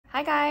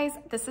Hi guys,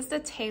 this is the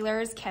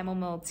Taylor's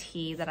chamomile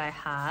tea that I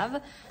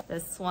have.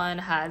 This one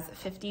has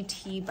 50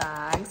 tea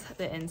bags.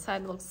 The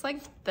inside looks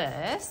like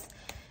this.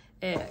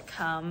 It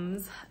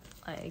comes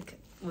like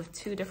with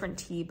 2 different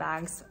tea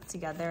bags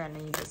together, and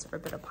then you just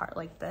rip it apart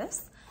like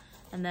this.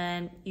 And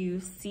then you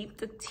steep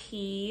the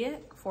tea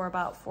for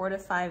about 4 to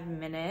 5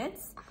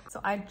 minutes. So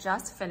I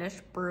just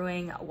finished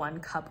brewing 1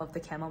 cup of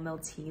the chamomile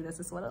tea. This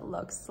is what it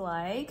looks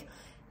like.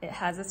 It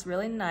has this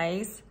really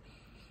nice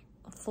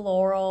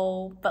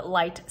floral but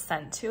light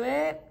scent to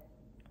it.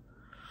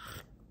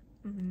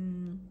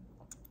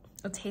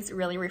 It tastes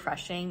really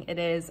refreshing. It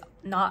is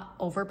not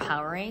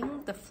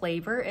overpowering. The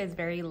flavor is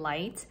very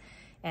light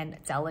and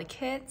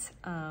delicate.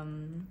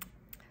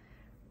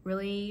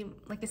 Really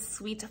like a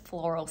sweet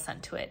floral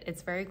scent to it.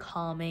 It's very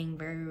calming,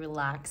 very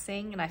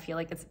relaxing, and I feel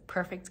like it's a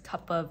perfect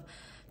cup of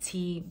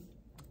tea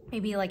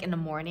maybe like in the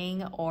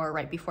morning or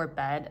right before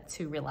bed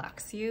to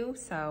relax you.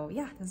 So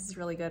yeah, this is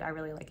really good. I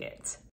really like it.